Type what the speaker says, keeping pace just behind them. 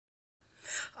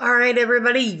All right,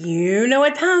 everybody, you know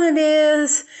what time it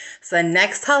is. It's the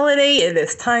next holiday. It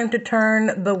is time to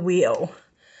turn the wheel.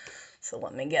 So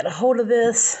let me get a hold of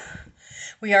this.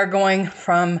 We are going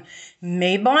from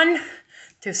Mabon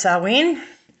to Samhain.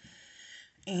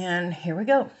 And here we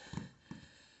go.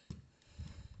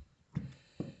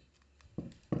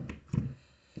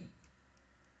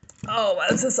 Oh,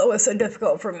 this is always so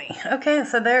difficult for me. Okay,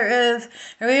 so here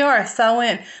we are,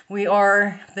 Samhain.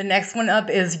 The next one up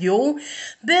is Yule.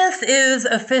 This is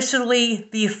officially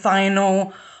the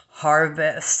final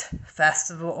harvest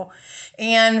festival.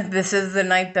 And this is the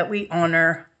night that we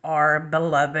honor our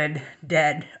beloved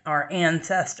dead, our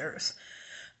ancestors.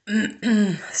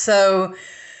 So,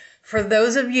 for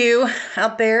those of you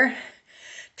out there,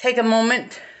 take a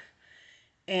moment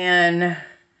and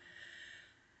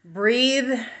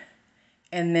breathe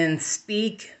and then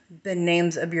speak the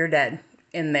names of your dead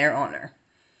in their honor.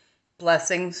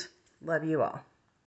 Blessings. Love you all.